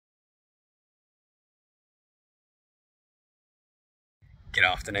Good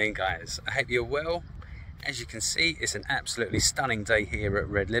afternoon, guys. I hope you're well. As you can see, it's an absolutely stunning day here at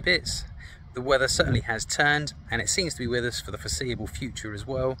Redlibbets. The weather certainly has turned and it seems to be with us for the foreseeable future as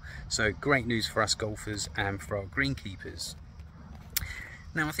well. So great news for us golfers and for our greenkeepers.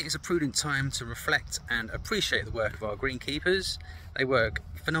 Now I think it's a prudent time to reflect and appreciate the work of our greenkeepers. They work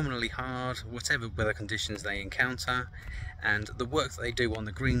phenomenally hard, whatever weather conditions they encounter, and the work that they do on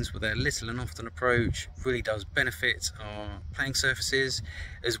the greens with their little and often approach really does benefit our playing surfaces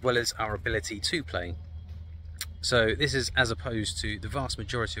as well as our ability to play. So this is as opposed to the vast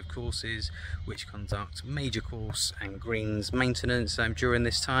majority of courses which conduct major course and greens maintenance during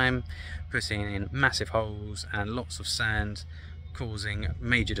this time, putting in massive holes and lots of sand, causing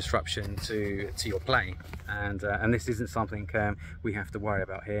major disruption to your play, and this isn't something we have to worry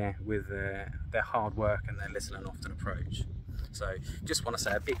about here with their hard work and their little and often approach. So just want to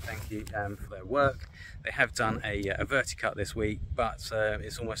say a big thank you for their work. They have done a verticut this week, but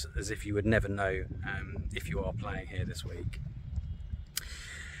it's almost as if you would never know if you are playing here this week.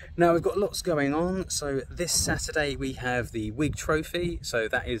 Now we've got lots going on. So this Saturday we have the WIG Trophy, so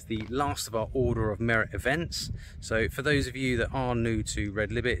that is the last of our Order of Merit events. So for those of you that are new to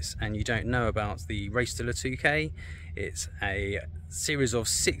Redlibbets and you don't know about the Race to the 2K, it's a series of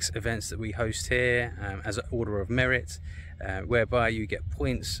 6 events that we host here as an Order of Merit, whereby you get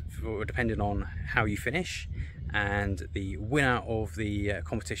points for, depending on how you finish, and the winner of the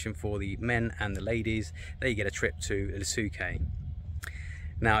competition for the men and the ladies, they get a trip to the 2K.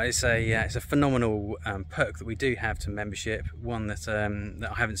 Now it's a phenomenal perk that we do have to membership, one that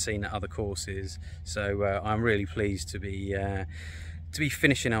I haven't seen at other courses. So I'm really pleased to be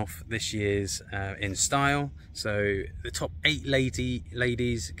finishing off this year's in style. So the top 8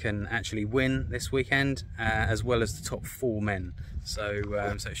 ladies can actually win this weekend, as well as the top 4 men. So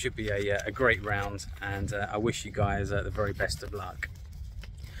so it should be a great round, and I wish you guys the very best of luck.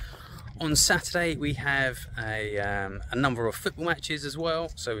 On Saturday we have a number of football matches as well.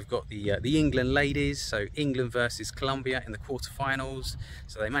 So we've got the England ladies, so England versus Colombia in the quarterfinals.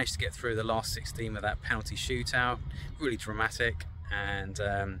 So they managed to get through the last 16 with that penalty shootout, really dramatic, and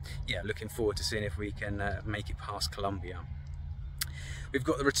yeah, looking forward to seeing if we can make it past Colombia. We've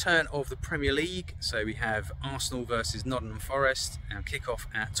got the return of the Premier League, so we have Arsenal versus Nottingham Forest, and kick-off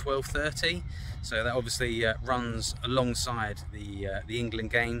at 12:30. So that obviously runs alongside the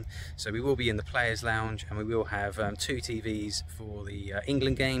England game. So we will be in the Players' Lounge, and we will have 2 TVs for the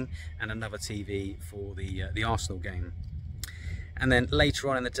England game and another TV for the Arsenal game. And then later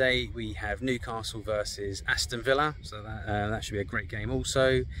on in the day we have Newcastle versus Aston Villa, so that should be a great game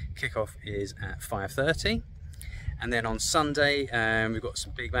also. Kick-off is at 5:30. And then on Sunday we've got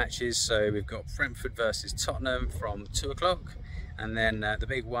some big matches. So we've got Brentford versus Tottenham from 2 o'clock, and then the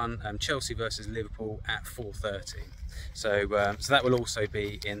big one, Chelsea versus Liverpool at 4:30. So so that will also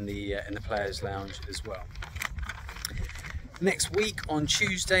be in the Players' Lounge as well. Next week on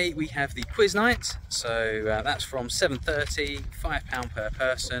Tuesday we have the quiz night. So that's from 7:30, £5 per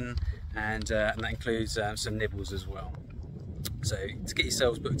person, and that includes some nibbles as well. So to get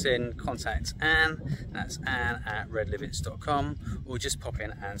yourselves booked in, contact Anne, that's Anne at redlibbets.com, or just pop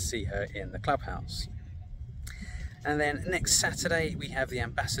in and see her in the clubhouse. And then next Saturday we have the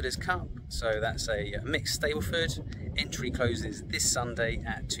Ambassadors Cup, so that's a mixed Stableford. Entry closes this Sunday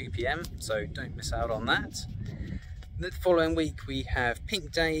at 2 PM, so don't miss out on that. The following week we have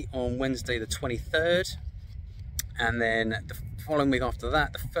Pink Day on Wednesday the 23rd, and then the following week after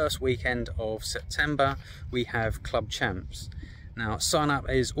that, the first weekend of September, we have Club Champs. Now sign up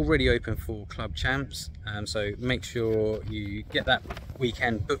is already open for Club Champs, so make sure you get that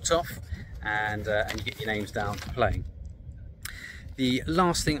weekend booked off, and you get your names down to play. The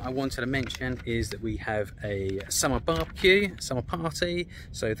last thing I wanted to mention is that we have a summer barbecue, summer party.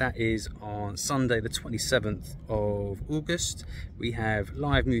 So that is on Sunday the 27th of August. We have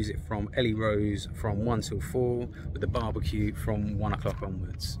live music from Ellie Rose from 1 till 4, with the barbecue from 1 o'clock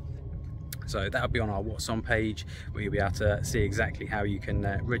onwards. So that'll be on our What's On page, where you'll be able to see exactly how you can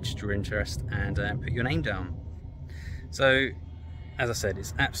register interest and put your name down. So as I said,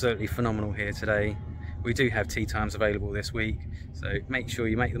 it's absolutely phenomenal here today. We do have tea times available this week, so make sure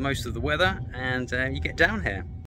you make the most of the weather and you get down here.